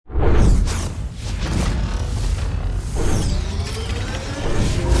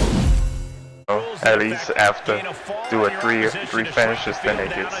At least after do a three finishes, then it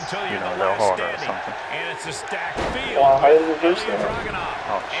gets, you know, a little harder or something. Wow, how did he reverse that?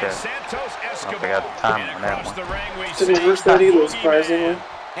 Oh shit. I forgot the time on that one. Didn't reverse that either, surprisingly.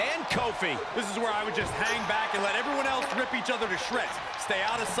 And Kofi. This is where I would just hang back and let everyone else rip each other to shreds. Stay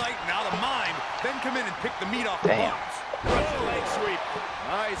out of sight and out of mind, then come in and pick the meat off the bones. Leg sweep.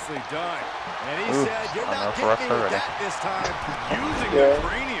 Nicely done. And he said, you're not getting me with that this time. Using the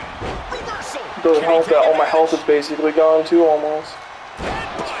cranium. Reversal. Doesn't help that all my health is basically gone too, almost.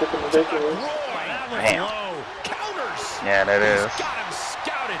 It's freaking ridiculous. Damn. Yeah, that is. Got him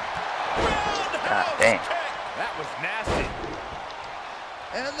scouted. God damn. That was nasty.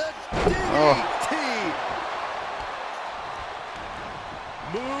 And the DDT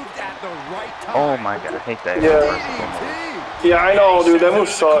moved at the right time. Oh my god, I hate that. Yeah, I know, dude. That move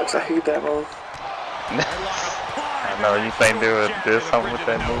sucks. I hate that move. I know you think they would do something with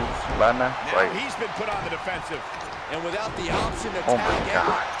that move by now. Like, he's been put on the defensive, and without the option to tap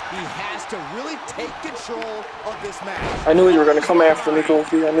out, he has to really take control of this match. I knew you were gonna come after me,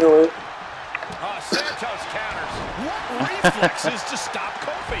 Kofi. I knew it. Santos counters. What reflexes to stop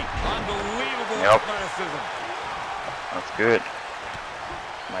Kofi? Unbelievable athleticism. That's good.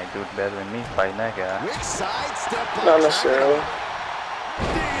 Might do it better than me fighting that guy. Which side step? Not necessarily.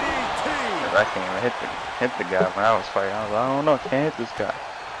 Cause I can't even hit the guy when I was fighting. I was like, I don't know, can't hit this guy.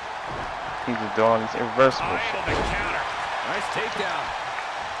 He's just doing all these irreversible shit. Nice takedown.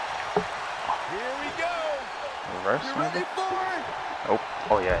 Here we go. Reverse maybe? Oh,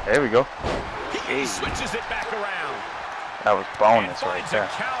 oh yeah, there we go. He switches it back around. That was bonus right there.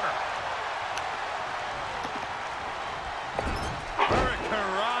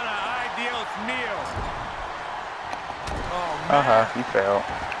 Hurricanrana, ideal meal. Oh, man. He failed.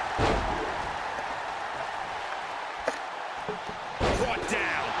 Brought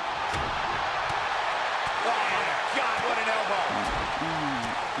down. Oh my God, what an elbow.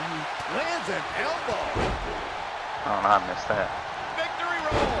 Lands an elbow. Oh no, I missed that. Victory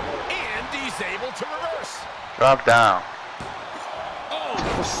roll. And he's able to reverse. Drop down. Oh,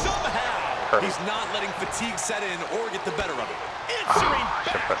 somehow he's not letting fatigue set in or get the better of it. Answering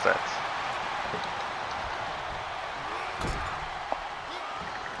back.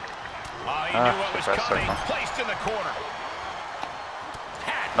 He knew what was coming. Placed in the corner.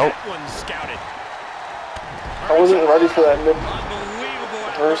 Nope. That one scouted. I wasn't ready for that mid. Unbelievable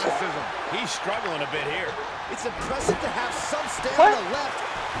athleticism. He's struggling a bit here. It's impressive to have some stamina left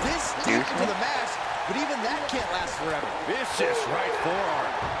this deep into the match, but even that can't last forever. Vicious right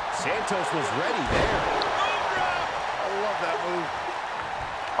forearm. Santos was ready there. I love that move.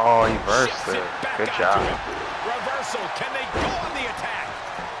 Oh, he reversed it. Good job. Reversal. Can they go on the attack?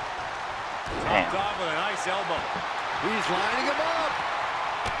 Damn. Top with a nice elbow. He's lining him up.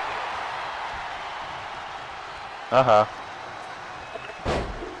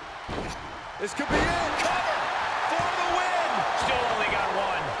 This could be it. Cover for the win. Still only got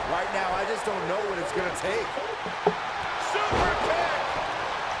one. Right now, I just don't know what it's going to take. Super kick.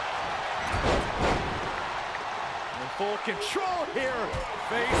 In full control here.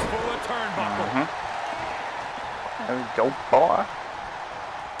 Face full of turnbuckle. There we go, boy.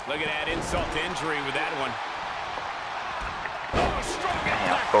 Look at that insult to injury with that one. Oh, strong.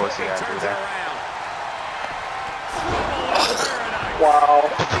 Damn, of course he got to do that. Wow.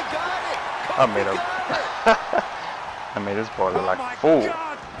 I made this boy look like a fool.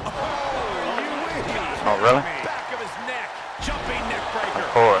 Oh, really? Of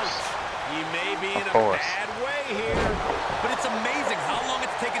course. He may be in a bad way here, but it's amazing how long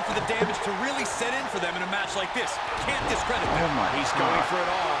it's taken for the damage to really set in for them in a match like this. Can't discredit him. He's going for it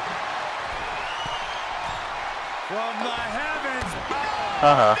all. From the heavens.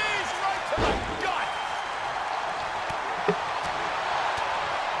 Knees right to the gut.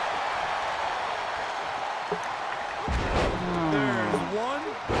 There's one.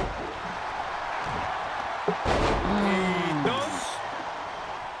 He does.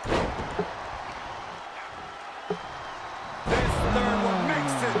 This third one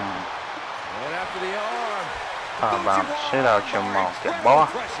makes it. Right after the arm. How about shit out your mouth, boy?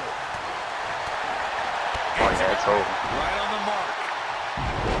 Oh yeah, it's over. Right on the mark.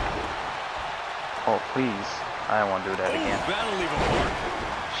 Oh please, I don't want to do that again. That'll leave a mark.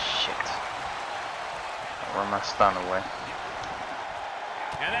 Shit. Run my stun away.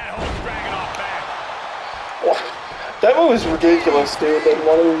 And that holds dragging off back. That move is ridiculous, dude. That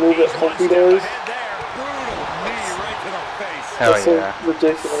one move that Kofi does. Brutal knee right to the face. Hell That's yeah. so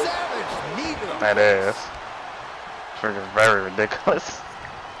ridiculous. Savage knee to the That is. Freaking very ridiculous.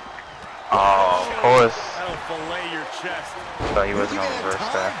 Oh, of course. That'll fillet your chest. Thought he wasn't gonna reverse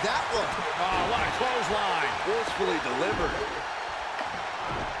that. Oh, what a clothesline. Forcefully delivered.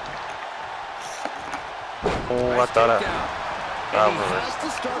 Oh, I thought I And he has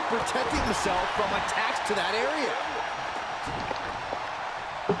to start protecting himself from attacks to that area.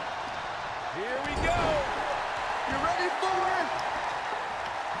 Here we go. You ready for it?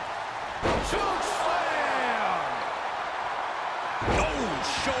 Choke slam. Oh,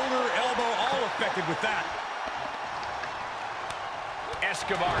 shoulder, elbow, all affected with that.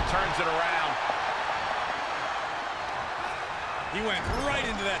 Escobar turns it around. He went right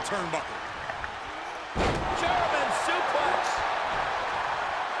into that turnbuckle. German suplex.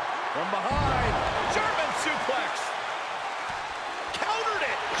 From behind, German suplex. Countered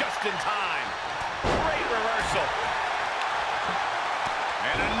it just in time. Great reversal.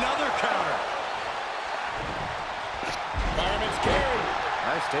 And another counter. Fireman's carry.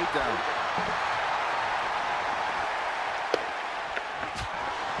 Nice takedown.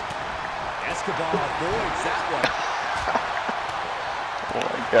 Escobar avoids that one. Oh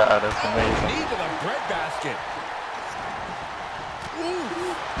my God, that's amazing. Knee to the breadbasket.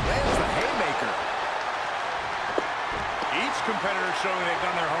 Ooh, lands the haymaker. Each competitor showing they've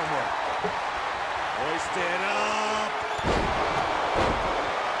done their homework. Hoisted up.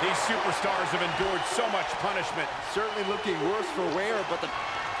 These superstars have endured so much punishment. Certainly looking worse for wear, but the...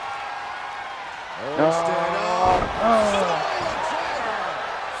 Hoisted up.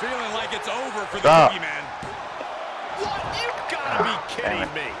 Feeling like it's over for the boogeyman. What? You gotta be kidding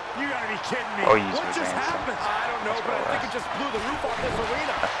me. You gotta be kidding me. Oh, he's What just happened? I don't know, but I think it just blew the roof off this arena.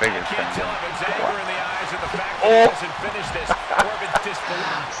 I figured Can't tell if it's anger in the eyes of the fact that Oh. he doesn't finish this, or if it's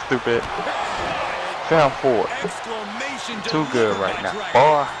disbelief. Stupid. Down forward. Exclamation Too good delivered right by now. Dragon.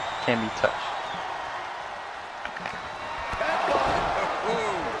 Boy, can't be touched.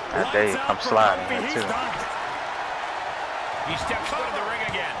 That day, I'm sliding here too. He steps foot in the ring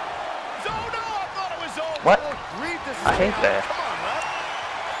again. Oh no, I thought it was over. What? Read this I hate that. Come on, left.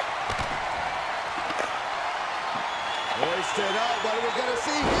 Hoisted up, what are we going to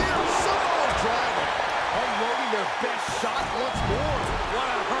see here? Samoa Dragon unloading their best shot once more. What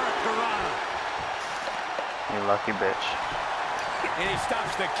a hurricanrana. You lucky bitch. And he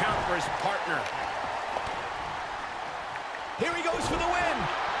stops the count for his partner. Here he goes for the win.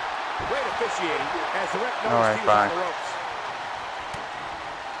 Great officiating as the ref knows All right, he was on fine. the ropes.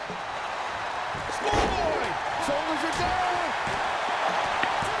 Schoolboy! Shoulders are down!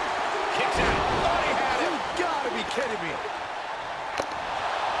 Kicks out. Thought he had it. You gotta be kidding me.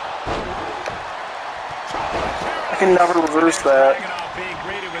 I can never reverse that. Dragunov being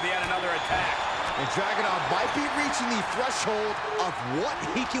greeted with yet another attack. And Dragunov might be reaching the threshold of what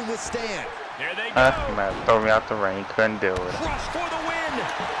he can withstand. There they go. You might have thrown me out the ring. Couldn't deal with it. Crush for the win.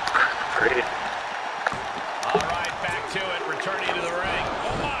 Great. All right, back to it. Returning to the ring.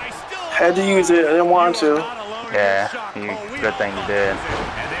 Oh my, still Had to use it. I didn't want to. Yeah, good thing you did.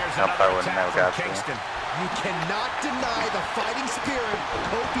 I probably would have never got to. You cannot deny the fighting spirit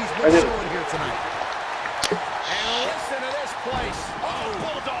Kofi's I been did. showing here tonight. And listen to this place. Oh,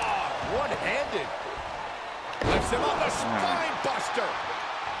 Bulldog. One-handed. Lifts him up, a spine buster.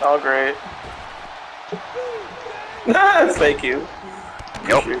 Oh, great. Thank you.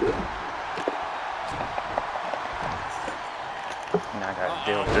 Nope. Appreciate it. Now I gotta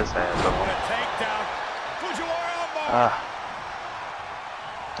deal with this What asshole. a takedown. Fujiwara elbow.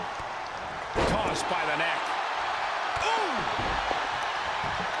 Tossed by the neck. Ooh.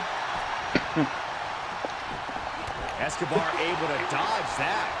 Escobar able to dodge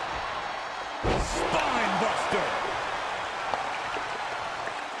that. Spine buster.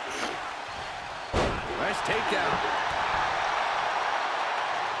 Nice takedown.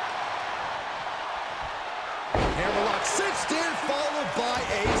 Hammerlock cinched in, followed by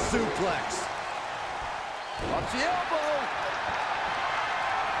a suplex. Up the elbow.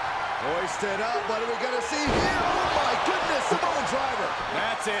 Hoisted up. What are we going to see here? Oh, my goodness. Samoan driver.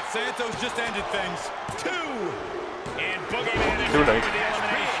 That's it. Santos just ended things. 2. And Boogeyman is Too late. with the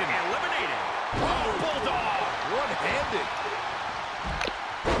elimination. Eliminated. Oh, Bulldog. One-handed.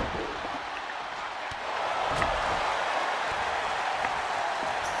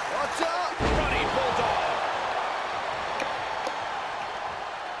 Watch out. Running Bulldog.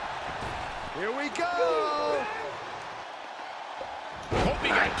 Here we go. Kofi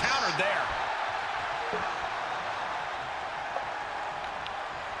got countered there.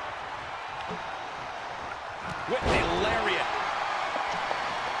 With the lariat.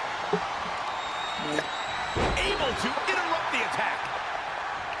 Able to interrupt the attack.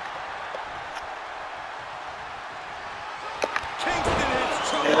 Kingston hits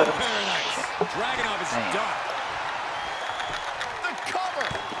Trouble in Paradise.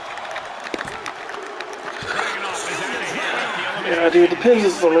 dude, the pin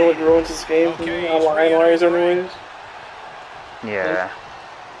system really ruins this game for me. Online wise, anyways. Yeah.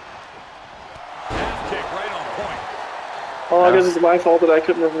 Half kick right on point. Well, I guess it's my fault that I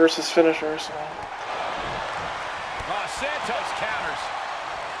couldn't reverse his finisher, so. Santos counters.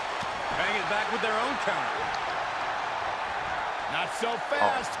 Bang it back with their own counter. Not so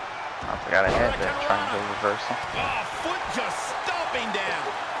fast. I forgot I had that triangle reversal. Oh, foot just stomping down.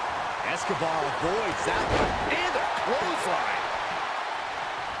 Escobar avoids that one. And a clothesline.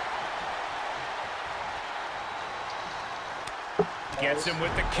 Gets him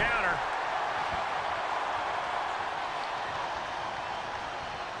with the counter.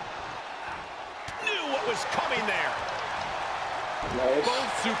 Knew what was coming there. Nice. Both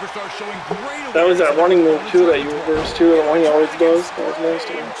superstars showing great That was that running move too that you reverse too, the one he always does. That was nice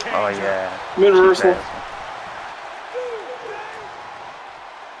too. Oh yeah. Mid-reversal.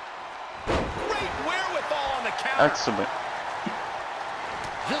 Great wherewithal on the counter. Excellent.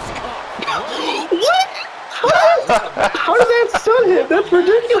 Just caught. What? How did that stun hit? That's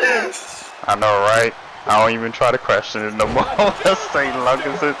ridiculous. I know, right? I don't even try to question it no more. As long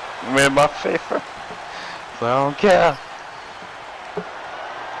as it in my favor. So I don't care.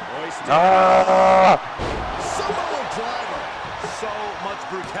 Ah! Samoa driver. So much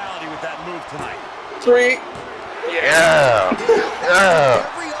brutality with that move tonight. 3. Yeah. Yeah.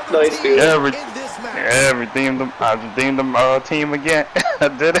 Nice, dude. I redeemed them. I redeemed them team again. I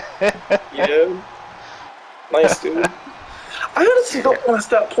did it. Yeah. Nice, dude. I honestly don't want to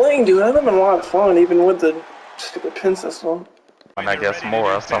stop playing, dude. I'm having a lot of fun, even with the stupid pin system. And I guess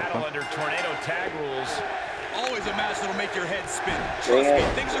more or something. Under tornado tag rules. Always a match that'll make your head spin. Trust Yeah. me,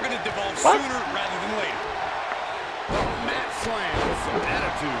 things are going to devolve sooner rather than later. Matt slam with some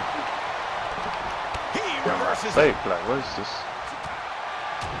attitude. He reverses. Safe, like, what is this?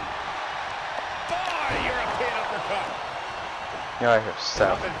 Boy, European uppercut. You're out here,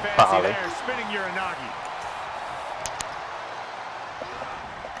 South Nothing fancy Polly. there, spinning Uranagi.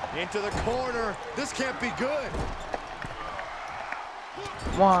 Into the corner. This can't be good.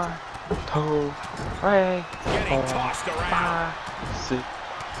 1, 2, 3, Getting 4, tossed around. 5, 6,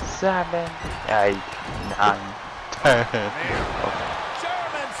 7, 8, 9, 10.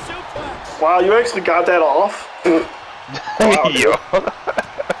 German suplex. Wow, you actually got that off? Wow, dude. Yo.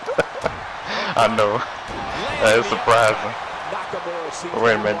 I know. That is surprising.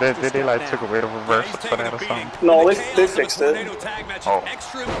 Wait a minute, did they like took away the reversals for that or something? No, they fixed it. Oh.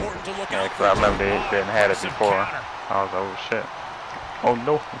 Yeah, cause I remember they didn't have it before. I was like, oh shit. Oh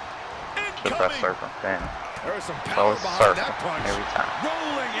no. Should press circle. Damn. There was some So power it's behind circle that punch. every time.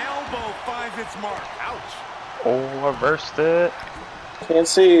 Rolling elbow finds its mark. Ouch. Oh, I reversed it. Can't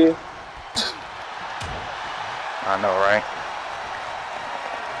see. I know, right?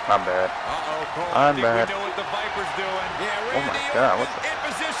 My bad. Cole. I'm I think bad. we know what the Viper's doing. Yeah, Oh my God, what's in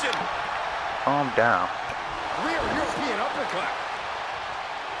position. Calm down. Rear European uppercut.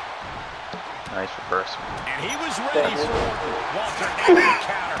 Nice reversal. And he was ready for Walter able to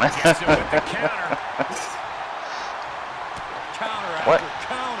counter. Gets him with the counter. Counter after What?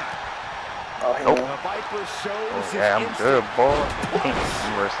 counter. Oh, hey, Nope. The Viper shows Oh his yeah, I'm instinct. good, boy. I'm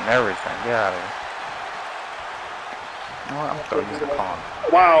reversing everything. Get out of here. You know what? I'm throwing you in the corner.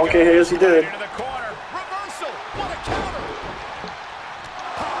 wow, okay, yes, he did. Into the corner. Reversal. What a counter.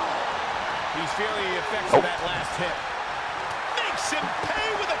 He's feeling the effects of that last hit. Makes him pay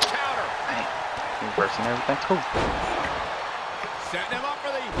with a counter. Hey, reversing everything too. Setting him up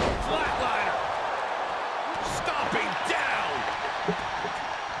for the flatliner. Stomping down.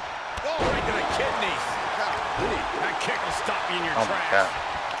 Oh, right to the kidneys. That kick will stop you in your Oh my tracks. God.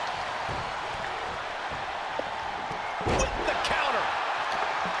 With the counter.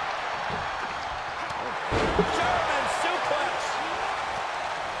 German suplex.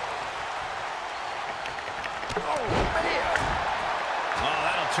 Oh, man. Oh,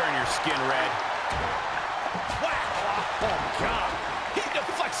 that'll turn your skin red. Whack. Oh, God. He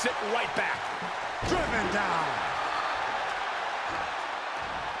deflects it right back. Driven down.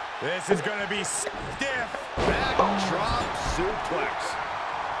 This is going to be stiff. Backdrop suplex.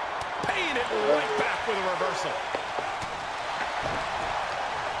 Paying it right back with a reversal.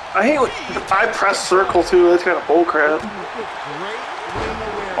 I hate when I press circle too, that's kind of bullcrap. Great ring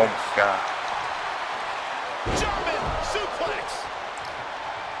awareness. Oh my God. German suplex.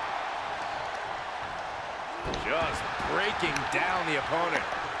 Just breaking down the opponent.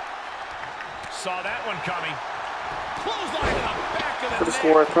 Saw that one coming. Clothesline to the back of the Could have neck.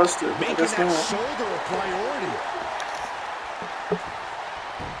 swore I pressed it. I Making guess that not. shoulder a priority.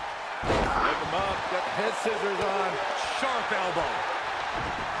 Pick him up. Got the head scissors on. Sharp elbow.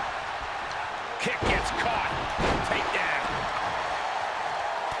 Kick gets caught. Takedown.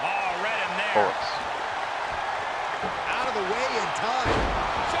 force. Out of the way in time.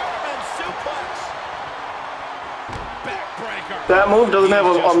 German suplex. Backbreaker. That move doesn't have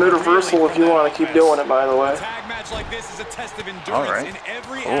a mid-reversal if you want to keep doing it, by the way. A tag match like this is a test of endurance in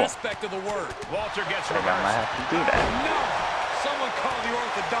every aspect of the word. Walter gets reversed. I might have to do that. No! Someone call the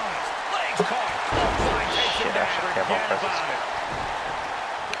orthodontist. Legs caught. Clothesline takes him down. Forget about it.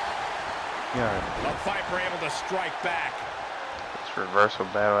 Yeah. The Viper able to strike back. It's reversal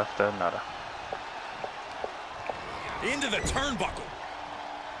battle after another. Into the turnbuckle.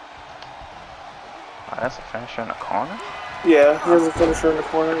 Oh, that's a finisher in the corner? Yeah, he has a finisher in the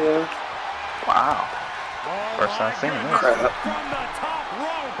corner, yeah. Wow. Oh, First time seeing this. from the top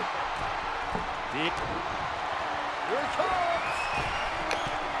rope. Deep. Here it comes.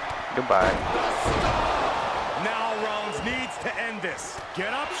 Goodbye. Now Rollins needs to end this.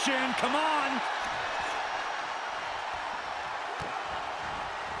 Get up, Shin. Come on.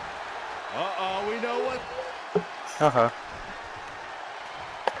 Uh-oh, we know what. Uh-huh.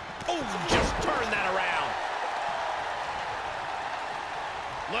 Oh, just turn that around.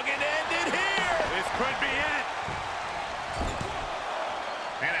 Looking to end it here. This could be it.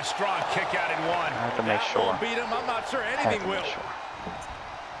 And a strong kick out in one. I have to make sure. Won't beat him. I'm not sure anything will.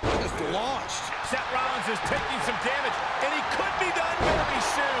 Just launched. Seth Rollins is taking some damage, and he could be done very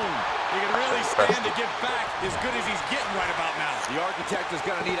soon. He can really stand to get back as good as he's getting right about now. The Architect is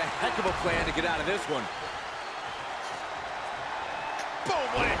going to need a heck of a plan to get out of this one. Boom,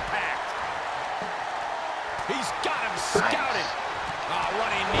 what impact. He's got him scouted.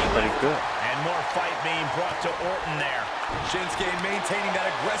 Running knee Pretty lift. good. And more fight being brought to Orton there. Shinsuke maintaining that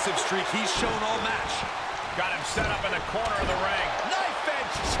aggressive streak he's shown all match. Got him set up in the corner of the ring. Knife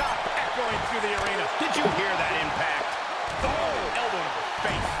edge chop echoing through the arena. Did you hear that impact? Oh, elbow to the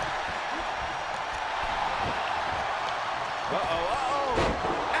face.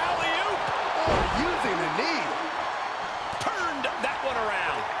 Alley-oop. Oh, using the knee. Turned that one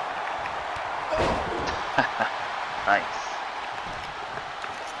around. Nice.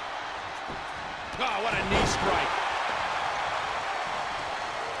 Oh, what a knee strike.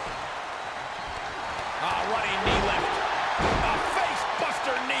 Running knee lift. A face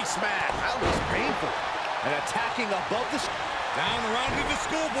buster knee smash. That was painful. And attacking above the... Down around to the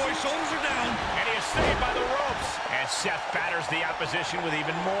schoolboy. Shoulders are down. And he is saved by the ropes. And Seth batters the opposition with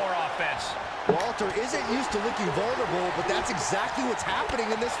even more offense. Walter isn't used to looking vulnerable, but that's exactly what's happening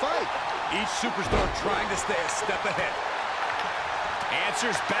in this fight. Each superstar trying to stay a step ahead.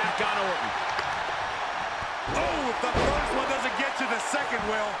 Answers back on Orton. Oh, if the first one doesn't get you, the second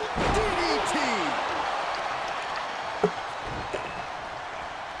will. DDT.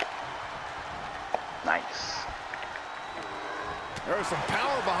 Nice. There was some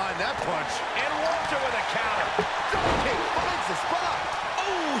power behind that punch. And Walter with a counter. Double kick finds the spot.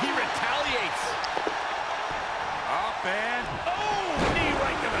 Oh, he retaliates. Up and... Oh, knee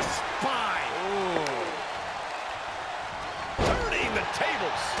right to the spine. Oh. Turning the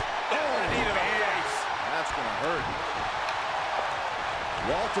tables. Oh, knee to the face. That's going to hurt.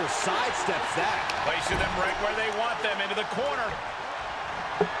 Walter sidesteps that. Placing them right where they want them, into the corner.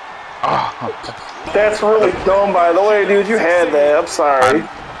 Oh. That's really dumb, by the way, dude. You had that. I'm sorry.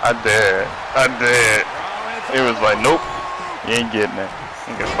 I did. It was like, nope. You ain't getting it.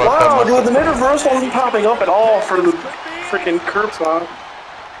 You get fucked Wow, up dude, the mid-reversal isn't popping up at all for the freaking curb song.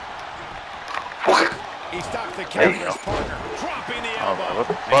 He stopped the count for his partner, dropping the elbow.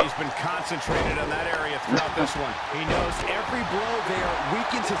 And he's been concentrated on that area throughout this one. He knows every blow there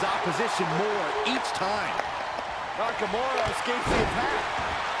weakens his opposition more each time. Nakamura escapes the attack.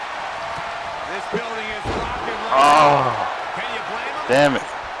 This building is rocking right Oh. now. Can you blame him? Damn it.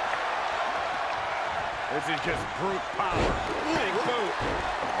 This is just brute power. Big boot.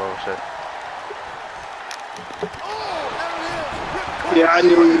 Bullshit. Oh, there it is. Yeah, I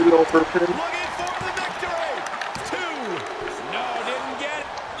knew he was going for a pin. Looking for the victory. 2. No, didn't get it.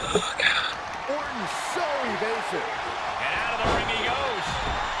 Orton so evasive. And out of the ring he goes.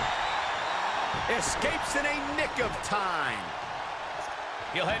 Escapes in a nick of time.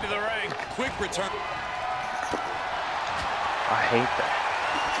 He'll head to the ring. Quick return. I hate that.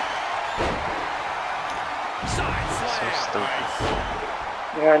 Side slam. So stupid. Nice.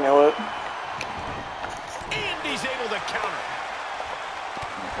 Yeah, I know it. And he's able to counter.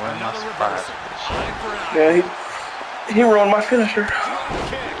 Where am I Another surprised reversal. with this shit? Eye for an eye. Yeah, he ruined my finisher. Drop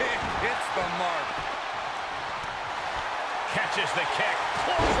kick. Hits the mark. Catches the kick.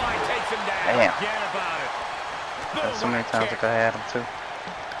 Clothesline takes him down. Damn. Forget about it. There's so many times I could have had him too.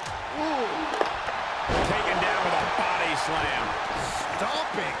 Taken down with a body slam.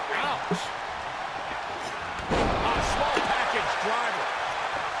 Stomping. Ouch. A small package driver.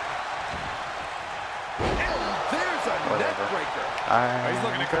 Neckbreaker. He's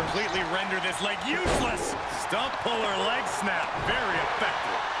looking to completely render this leg useless. Stump puller leg snap. Very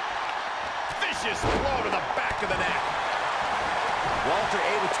effective. Vicious blow to the back of the neck. Walter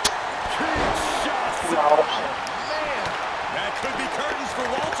able to... Huge shots. Oh, man. That could be curtains for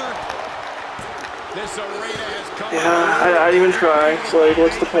Walter. This arena has come... Yeah, I didn't even try. So, like,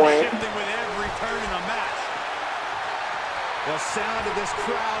 what's the point? Shifting with every turn in the match. The sound of this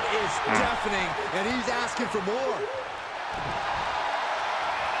crowd is deafening, and he's asking for more.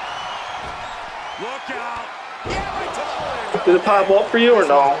 Look out. Yeah, right to the leg. Did it pop up for you or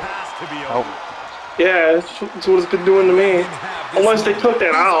no? Oh. Yeah, that's what it's been doing to me. Unless they took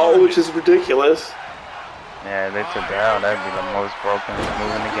that out, which is ridiculous. Yeah, they took that out. That'd be the most broken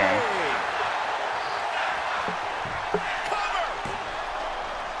move in the game.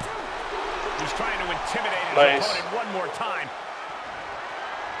 He's trying to intimidate his opponent one more time.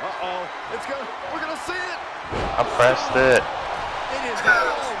 It's gonna, we're gonna see it. I pressed it. It is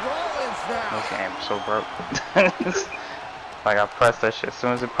all Rollins now. This game's so broke. Like I pressed that shit as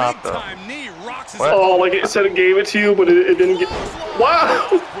soon as it popped up. What? Oh, like it said it gave it to you, but it didn't get. Wow!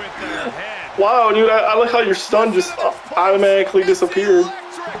 Wow, dude, I like how your stun just automatically disappeared.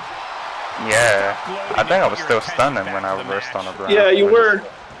 Yeah, I think I was still stunning when I reversed on the ground. Yeah, you were.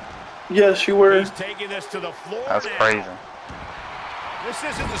 Yes, you were. That's crazy. This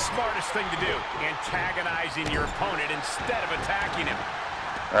isn't the smartest thing to do, antagonizing your opponent instead of attacking him.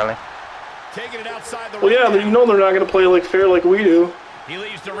 Really? Taking it outside the well, yeah, you know they're not going to play like fair like we do. He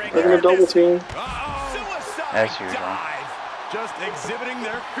leaves the ring. They're going to double team. As usual. Just exhibiting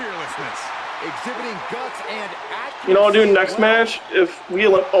their fearlessness. Exhibiting guts and accuracy. You know, dude, next match, if we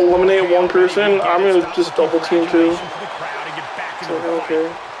eliminate one person, I'm going to just double team too. So I don't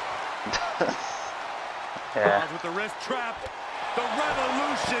care. Yeah. With the wrist trap, the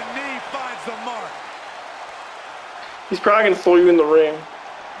revolution knee finds the mark. He's probably going to throw you in the ring.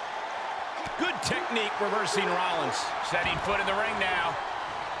 Good technique reversing Rollins. Setting foot in the ring now.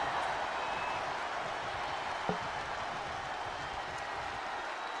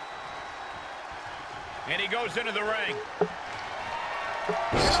 And he goes into the ring.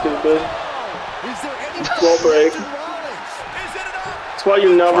 Stupid. Is there any Wall break. That's why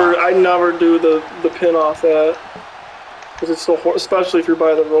I never do the pin off that. Because it's so hard, especially if you're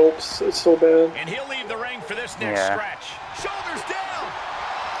by the ropes. It's so bad. And he'll leave the ring for this next stretch. Shoulders down.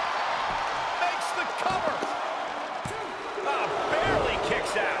 Makes the cover. Barely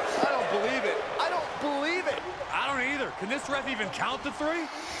kicks out. I don't believe it. I don't believe it. I don't either. Can this ref even count to 3?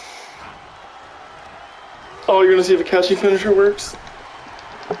 Oh, you're gonna see if a catchy finisher works?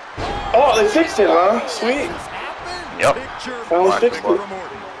 Oh, they fixed it, huh? Sweet. Yep. Finally fixed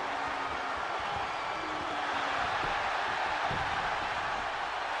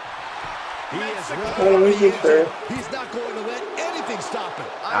it. He's not going to let anything stop him.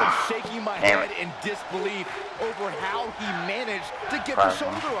 I'm shaking my head in disbelief over how he managed to get the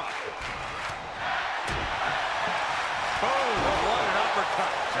shoulder up. Oh, what an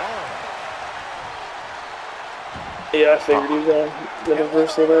uppercut. Yeah, I figured he was going to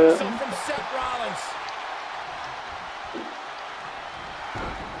reversal that. From Seth Rollins.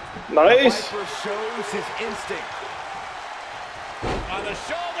 Nice. Shows his instinct. On the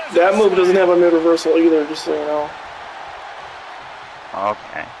shoulders. That move doesn't have a mid reversal either, just so you know.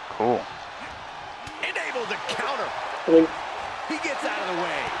 Okay, cool. And able to counter. I mean, he gets out of the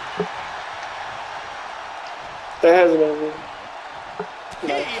way. that hasn't been a move.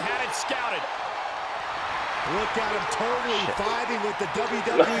 Nice. He had it scouted. Look at him totally vibing with the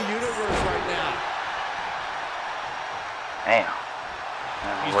WWE Universe right now. Damn.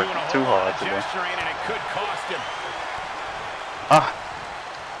 I'm working too hard today. And it could cost him.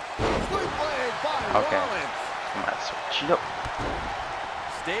 Okay. I'm gonna switch it up.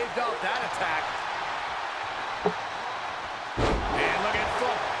 Staved off that attack. And look at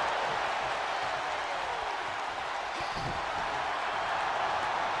foot.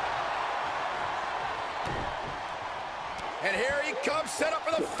 And here he comes, set up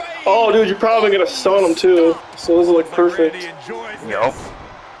for the fade. Oh, dude, you're probably going to stun him, too. So this is, like, perfect. Yup.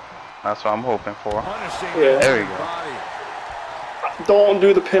 That's what I'm hoping for. Yeah. There we go. Don't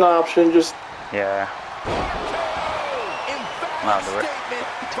do the pin option, just... Yeah. I'll do it.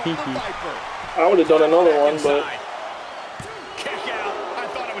 I would have done another one, but... Kick out. I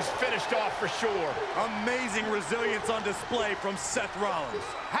thought it was finished off for sure. Amazing resilience on display from Seth Rollins.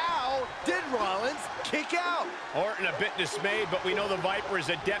 How did Rollins kick out? Orton a bit dismayed, but we know the Viper is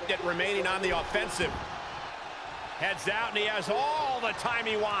adept at remaining on the offensive. Heads out, and he has all the time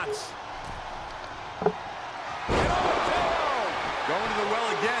he wants. Going to the well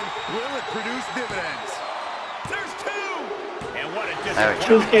again. Will it produce dividends? There's 2.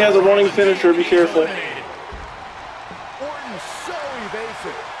 Shinsuke has a running finisher, be careful. Orton's so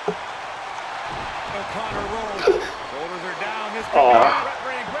evasive. O'Connor rolls. Shoulders are down. This could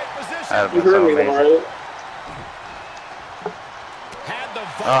be a great position. You heard me though, right? Had the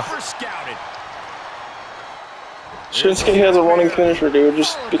Viper scouted. Shinsuke has a running finisher, dude.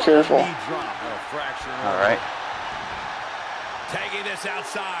 Just be careful. Alright. Tagging this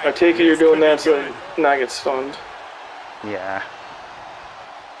outside. I take it you're doing that so not get stunned. Yeah.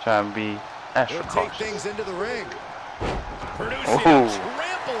 Trying to be extra cautious. Take things into the ring. Ooh.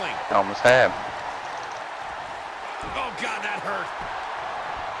 Trampling. Almost had. Oh God, that hurt.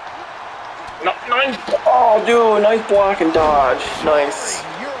 No, nice. Oh, dude, nice block and dodge. Nice.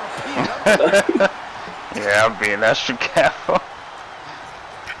 Yeah, I'm being extra careful.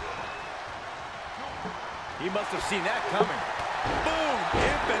 He must have seen that coming. Boom!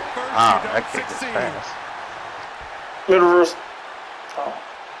 Infant first. That kick is fast. Mid reverse. Oh.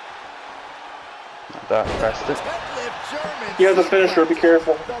 That pressed it. He has a finisher, be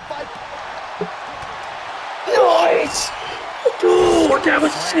careful. Nice! Dude, that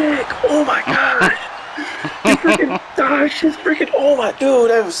was sick! Oh my god! He freaking dodged his freaking. Oh my dude,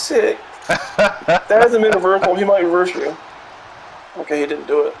 that was sick. That is a mid reversal. He might reverse you. Okay, he didn't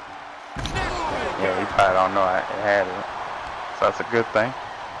do it. Yeah, he probably don't know I had it. So that's a good thing.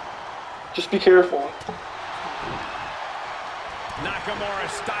 Just be careful. Nakamura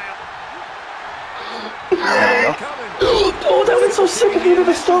style. Oh, that was so sick if he did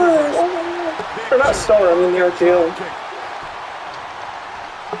a stunner. Oh my god. Or not stunner, I mean the RKO.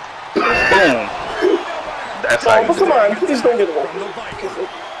 Boom. That's how you come on, please don't get one.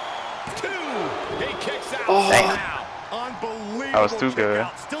 Oh, dang. Unbelievable. That was too good.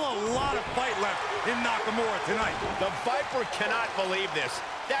 Still a lot of fight left in Nakamura tonight. The Viper cannot believe this.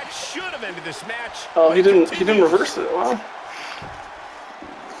 That should have ended this match. Oh, he didn't reverse it. Wow.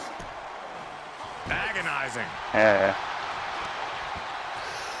 Agonizing. Yeah.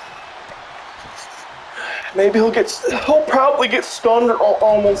 Maybe he'll probably get stunned or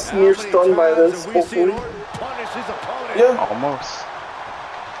almost near stunned by this, hopefully. Yeah. Almost.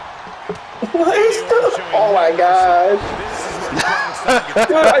 Oh my god.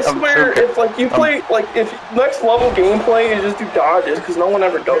 Dude, I swear, if like you play, like if next level gameplay is just do dodges, because no one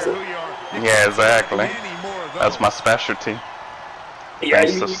ever does it. Yeah, exactly. That's my specialty. Yeah,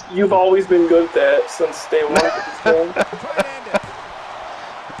 you've always been good at that since day one.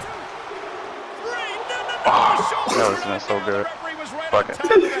 That was been so good. Fuck it.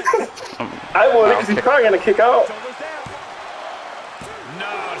 I would, because he's probably gonna kick out.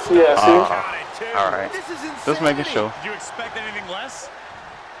 Yeah, see? Alright. Just making sure. Did you expect anything less?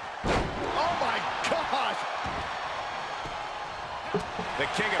 Oh my gosh! The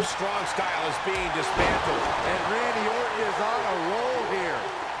king of strong style is being dismantled. And Randy Orton is on a roll here.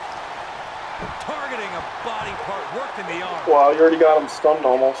 Targeting a body part worked in the arm. Wow, you already got him stunned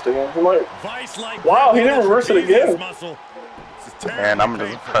almost again. He might. Wow, he didn't reverse it again. And I'm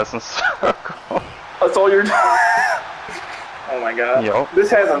just pressing circle. That's all you're doing. Oh my god. Yo. This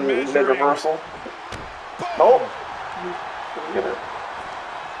has a mid-reversal. Nope. Get it.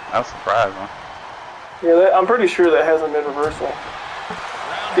 That's surprising. Yeah, I'm pretty sure that has a mid-reversal.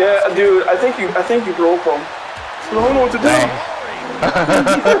 Yeah, dude, I think you broke him. I don't know what to do.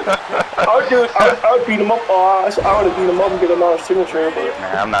 I would beat him up. I would have beat him up and get him out of signature, but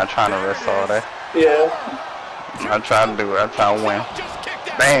Man, I'm not trying to risk all that. yeah. I'm trying to do it. I'm trying to win.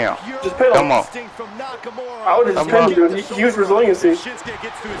 Bam. Just pin him. Come on. I would have just pinned you, dude. He used resiliency. Shinsuke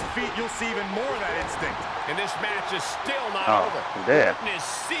gets to his feet, you'll see even more of that instinct. And this match is still not over. He did.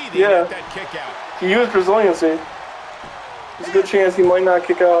 Yeah. That kick out. He used resiliency. There's a good chance he might not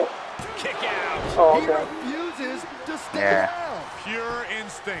kick out. Kick out. Oh, okay. Refuses to stay Yeah. down. Pure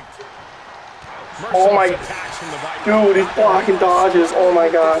instinct. Oh my, dude, he's blocking dodges. Oh my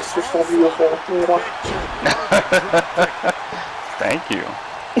gosh, they're so beautiful. Thank you.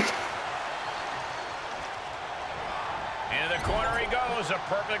 Into the corner he goes, a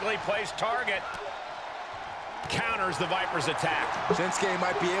perfectly placed target. Counters the Viper's attack. Shinsuke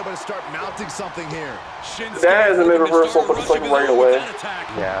might be able to start mounting something here. Shinsuke that has a mid-reversal, but it's like right away.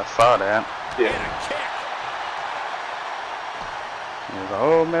 Yeah, I saw that. Yeah. He's like,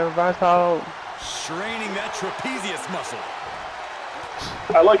 oh, mid-reversal. Straining that trapezius muscle.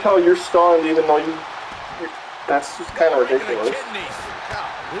 I like how you're stunned even though that's just kind of ridiculous.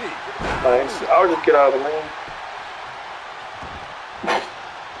 Nice. I would just get out of the ring.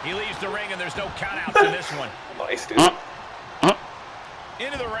 He leaves the ring and there's no countouts in this one. Nice, dude.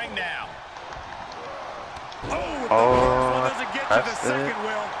 Into the ring now. Oh, doesn't get to the second,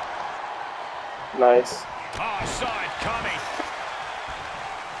 Will. Nice. Oh, saw it coming.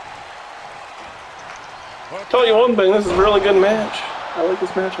 Tell you one thing, this is a really good match. I like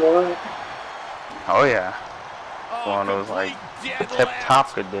this match a lot. Oh yeah. One of those like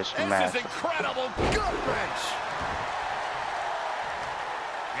top condition matches. This is incredible. Gut wrench.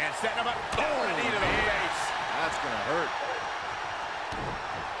 And setting him up. Oh, a knee to the face. That's gonna hurt.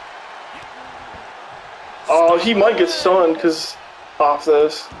 Oh, he might get stunned because off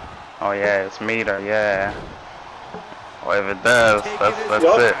this. Oh yeah, it's meter, yeah. Well, if it does, that's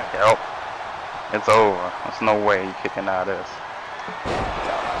Yup. it. Yep. It's over. There's no way you're kicking out of this.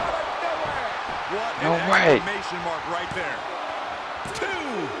 No way. Mark right there. 2.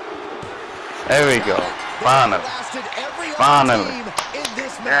 There we go. Finally. Finally.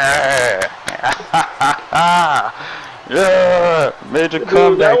 Yeah. Yeah. Major Dude,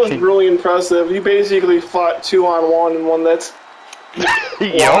 comeback. that was really impressive. You basically fought 2-on-1 and won. That's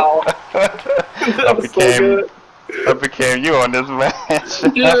wow. That was so good. I became you on this match.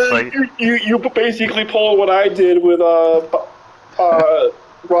 Yeah, you basically pulled what I did with Brock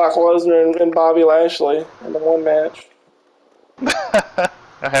Lesnar and Bobby Lashley in the one match.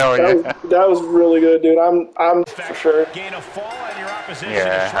 Hell yeah. That was really good, dude. I'm for sure.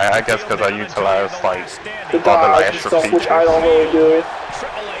 Yeah, I guess because I utilized like The dodge and stuff, which I don't really do.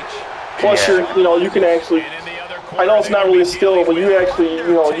 Plus, you can actually. I know it's not really a skill, but you actually,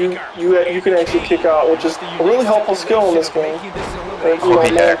 you can actually kick out, which is a really helpful skill in this game. And,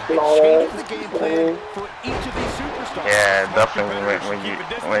 match and all that. Yeah, definitely.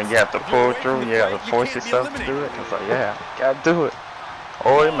 When you have to pull through, you have to force yourself to do it. It's like, yeah, gotta do it.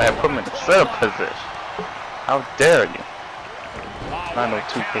 Oh, man, put me in the setup position. How dare you? Not no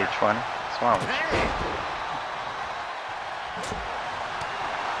 2K20. What's wrong with you?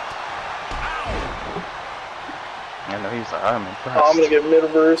 I know he's like, I'm impressed. Oh, I'm gonna get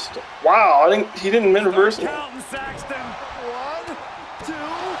mid-reversed. Wow, he didn't mid-reverse me. One, two.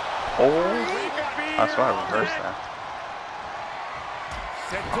 Oh, that's why I reversed that.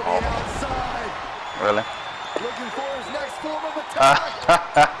 Oh, really? Looking for his next form of attack.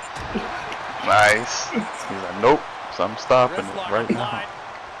 Nice. He's like, nope. So I'm stopping it right now.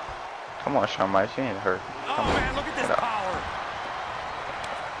 Come on, Shawn Michaels, you ain't hurt. Come on. Man, look at this power.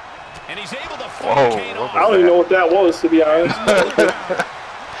 And he's able to whoa, I don't even know what that was, to be honest.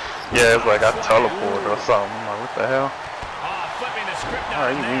 Yeah, it's like I teleported or something. I'm like, what the hell?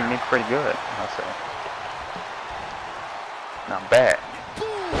 Alright, you beat me pretty good, I say. Not bad. Boom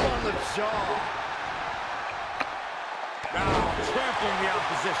on the jaw. Now trampling the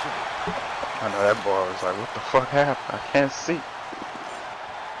opposition. I know that boy was like, what the fuck happened? I can't see.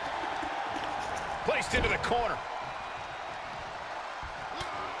 Placed into the corner.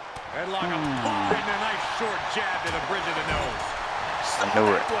 Headlock applied and a nice short jab to the bridge of the nose. I knew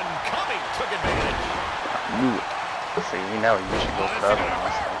it. One coming, took advantage. I knew it. See, now you should go for the other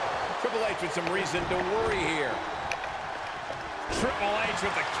one. So. Triple H with some reason to worry here. Triple H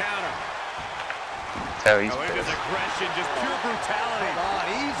with the counter. Tell he's His pissed. aggression, just pure brutality. Not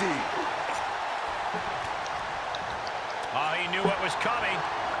easy. Oh, he knew what was coming.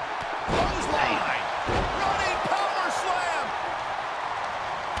 Clothesline. Running power slam.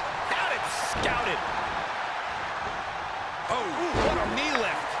 Had it scouted. Oh, what a knee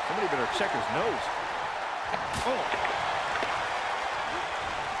lift. Somebody better check his nose. Oh.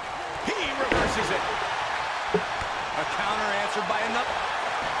 He reverses it. A counter answered by another.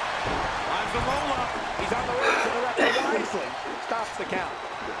 Finds the roll up. He's on the road to the referee wisely. Stops the count.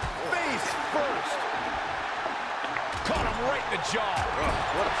 Face first. Caught him right in the jaw.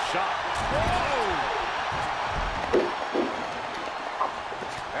 What a shot. Whoa.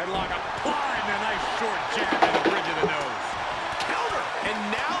 Headlock applied and a nice short jab to the bridge of the nose. Counter. And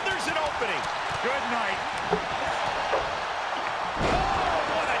now there's an opening. Good night. Oh,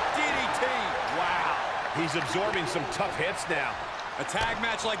 what a DDT. Wow. He's absorbing some tough hits now. A tag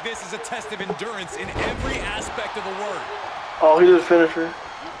match like this is a test of endurance in every aspect of the word. Oh, he did a finisher. Oh,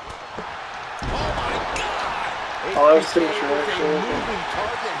 my God. Oh, that was finisher, actually. Moving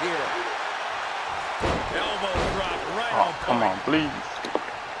target here. Elbow drop right Oh, on come point. on, please.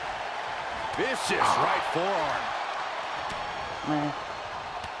 Vicious right forearm. Man.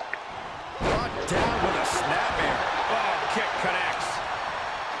 Brought down with a snapmare. Oh, kick connects.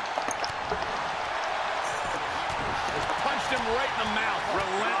 Punched him right in the mouth.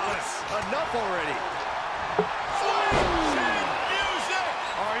 Relentless. Enough already. Sweet music.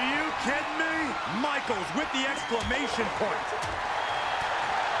 Are you kidding me? Michaels with the exclamation point.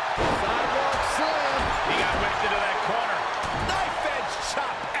 Sidewalk slam. He got whipped into that corner. Knife edge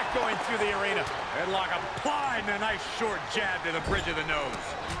chop echoing through the arena. Headlock applied and a nice short jab to the bridge of the nose.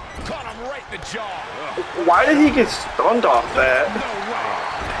 Caught him right in the jaw. Why did he get stunned off that? No way.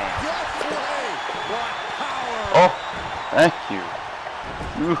 Yes way. What Thank you.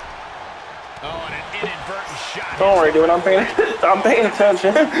 Ooh. Oh, and an inadvertent shot. Don't worry, dude. I'm paying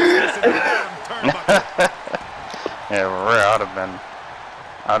attention. Yeah, for real, I'd have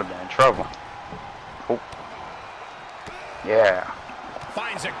been in trouble. Oh. Yeah.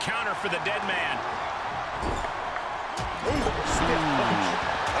 Finds a counter for the dead man. Ooh, stiff punch.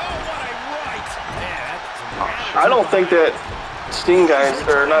 Oh, what a right. Yeah, that's I don't think that Sting guys,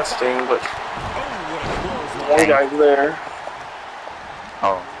 or not Sting, but one guy's there.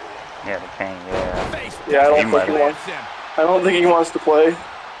 Oh. Yeah, the King, yeah. Yeah, I don't think he wants to play.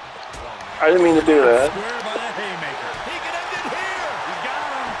 I didn't mean to do that. Square by the haymaker. He can end it here. He got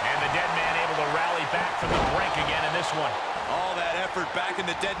him. And the dead man able to rally back from the brink again in this one. All that effort backing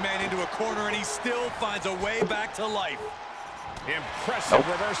the dead man into a corner, and he still finds a way back to life. Impressive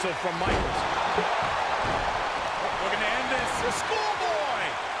reversal from Michaels. Looking to end this. The schoolboy.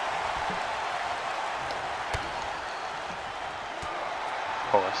 Of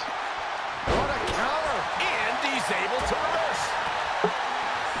course. What a counter. And he's able to reverse.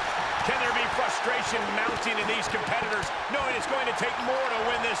 Can there be frustration mounting in these competitors, knowing it's going to take more to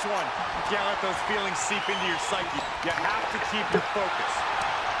win this one? You can't let those feelings seep into your psyche. You have to keep your focus.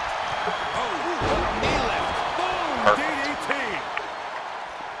 Oh, what a knee lift. Boom, DDT.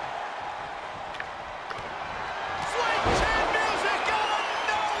 Sweet chin music out of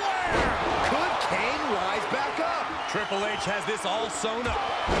nowhere. Could Kane rise back up? Triple H has this all sewn up.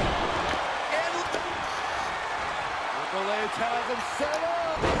 And Triple H has him set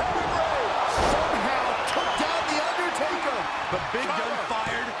up. Somehow took down the Undertaker. The big gun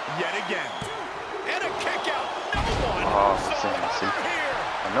fired yet again. And a kick out. No one. Oh, So here.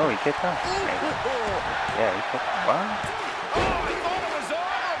 I know he kicked out. Yeah, he kicked out. Wow. Oh, I thought it was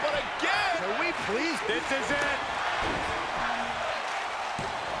over, but again. Can we please? This is it.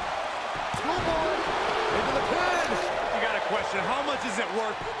 Schoolboy into the pin. You got a question. How much is it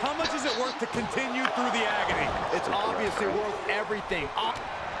worth? How much is it worth to continue through the agony? It's obviously worth everything.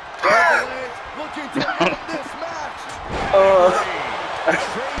 Looking to end this match.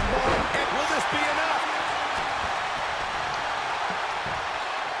 Trademark. And will this be enough?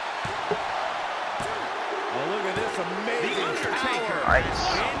 Oh, look at this amazing power. Nice.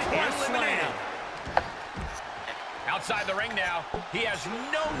 Elimination. Outside the ring now. He has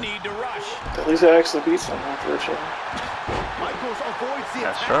no need to rush. At least I actually beat someone for a change. Michaels avoids the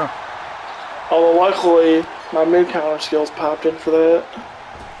That's attack. true. Although luckily my mid counter skills popped in for that.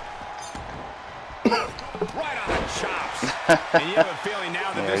 Right on the chops. And you have a feeling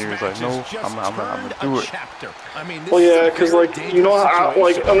now that Yeah, this he was match like, no, has just I'm gonna turned do a it. chapter. I mean, this Well, yeah, is a because very like dangerous you know how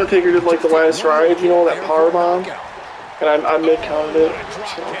like situation. Undertaker did like the last ride, you know that power bomb, Knockout. and I mid countered it. What a drop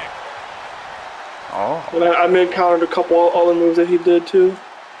So. kick. Oh. And I mid countered a couple other moves that he did too.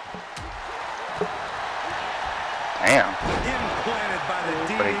 Damn. Implanted by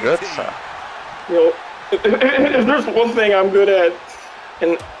the Pretty DDT. good, sir. You know, if there's one thing I'm good at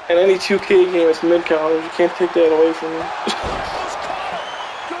in any 2K game, it's mid counters. You can't take that away from me.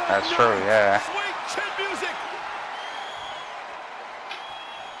 That's true, yeah. Sweet chin music.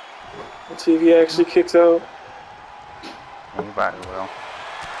 Let's see if he actually kicks out. Anybody will.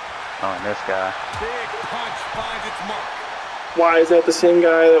 Oh, and this guy. Big punch finds its mark. Why is that the same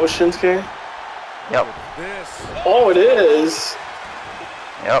guy that was Shinsuke? Yep. This. Oh, it is.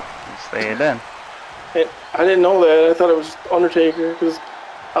 Yep. He stayed in. And I didn't know that. I thought it was Undertaker because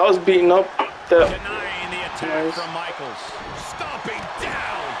I was beating up that. Denying the attack Nice. from Michaels. Stomping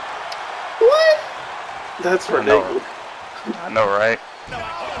down. What? That's I know. ridiculous. I know, right?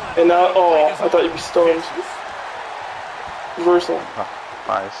 And now, oh, I thought you'd be stoned. Reversal.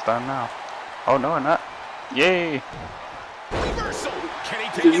 Probably stunned now. Oh, no, not. Yay. Reversal. Can he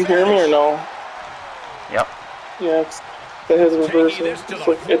take Did you hear me or no? Yep. Yeah, that has a reversal. It's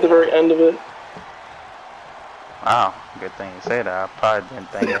like at the very end of it. Wow. Good thing you say that. I probably didn't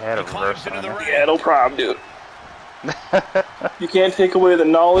think it had a reversal in it. Yeah, no problem, dude. You can't take away the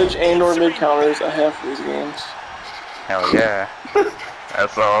knowledge and or mid counters I have for these games. Hell yeah.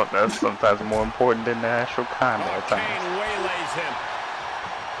 That's all. That's sometimes more important than the actual combat at times. Kane waylays him.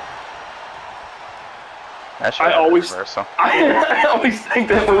 That should I have a always- reversal. I always think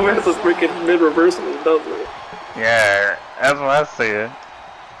that move has a freaking mid reversal, it doesn't. Yeah, that's what I see it.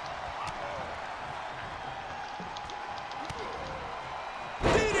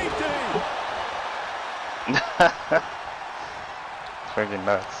 DDT. Freaking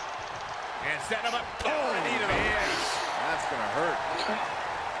nuts. And set him up. Oh, knee to the head. That's going to hurt.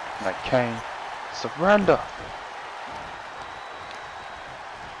 Like Kane, surrender.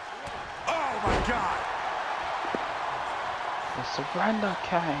 Oh, my God. Surrender,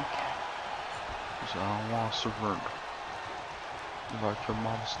 Kane. I don't want to surrender. Like your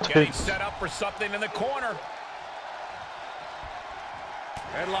mom's Getting tits. set up for something in the corner.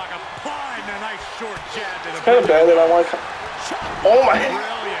 Headlock applied and a nice short jab to the. It's kind of bad that I like. Oh my!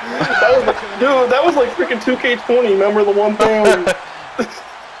 That was like, dude, that was like freaking 2K20. Remember the one thing?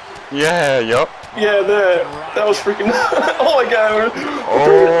 Yeah, yup. Yeah, that was freaking. Oh my god!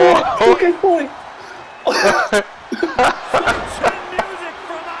 Oh. 2K20. Music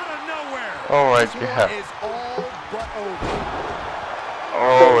from out of nowhere. Oh my This one god. is all but over.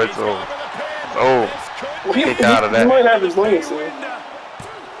 Oh, it's over. Oh, Well, he out of that. might have his legacy.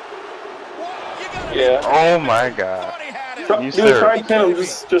 Yeah. oh my god. You Dude, try serious? and pin him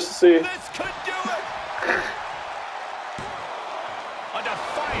just to see. This could do it. A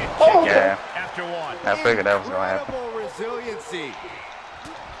defiant Oh, kick Yeah, after one. I figured that was gonna happen. Incredible resiliency.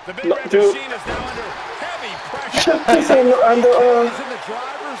 The big No, red dude. machine is now under heavy pressure. He's on the He's in the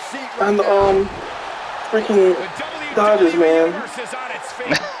driver's seat right now. freaking The Dodgers, WWE man. universe is on its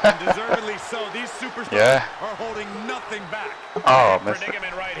feet, and deservedly so. These superstars Yeah. are holding nothing back. Oh, Big missed it.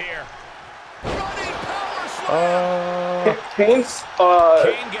 predicament right here. Running power slam. Kane's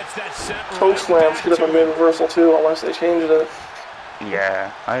Kane gets that set choke right slam back should have to been mid reversal too, unless they changed it.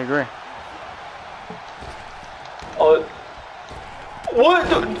 yeah, I agree. What?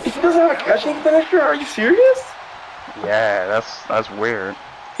 He doesn't have a catching finisher? Are you serious? Yeah, that's weird.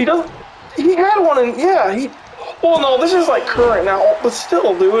 He doesn't. He had one, and yeah, he. Well, no, this is like current now, but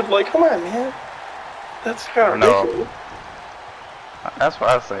still, dude. Like, come on, man. That's kind of No. ridiculous. That's what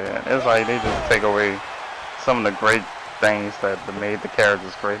I said. It's like they just take away some of the great things that made the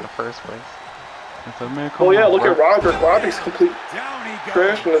characters great in the first place. It's like, man, come Well, yeah, on, look bro. at Roderick. Roderick's complete down he goes.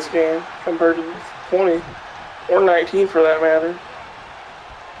 trash in this game compared to 20 or 19 for that matter.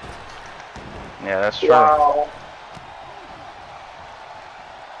 Yeah, that's true. Wow.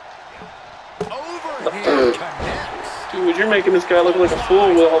 Overhand connects. Dude, you're making this guy look like a fool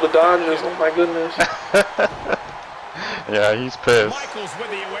with all the dodges. Oh my goodness. Yeah, he's pissed. Michaels with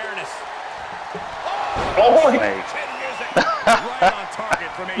the awareness. Oh my. Like, Chin music right on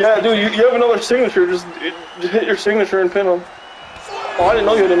target from Yeah, HBK. dude, you have another signature. Just hit your signature and pin him. Oh, I didn't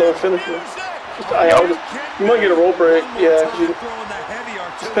know you had another finisher. You might get a roll break. Yeah, 'cause you Throwing the heavy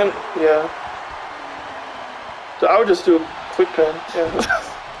just artillery. pin. Yeah. So I would just do a quick pin. Yeah.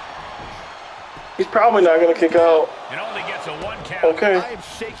 He's probably not gonna kick out. It only gets a 1 count. Okay. I am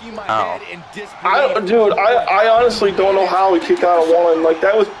shaking my Ow. head in disbelief. Dude, I honestly don't know how he kicked out of one. Like,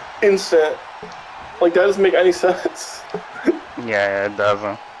 that was instant. Like, that doesn't make any sense. yeah, it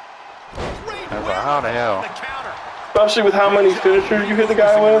doesn't. I was like, how the hell? The counter. Especially with how many finishers you hit the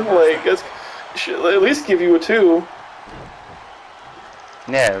guy with. Like, it should at least give you a 2.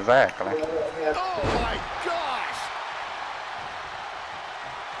 Yeah, exactly. Yeah. Oh my gosh!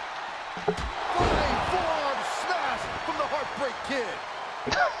 Flying forearm smash from the Heartbreak Kid.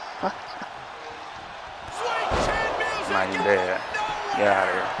 Sweet chin music. Now you dead. Get out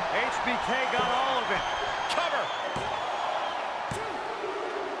of here. HBK got all of it. Cover.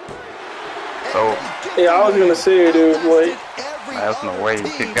 So, Yeah, I was gonna say, dude, like, there's no way you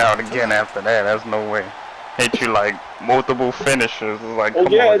kick out again after that. There's no way. Hit you like multiple finishers. It's like, well,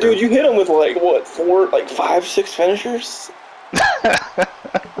 come yeah, on, dude, you hit him with like what, 5, 6 finishers?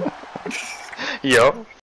 Yo.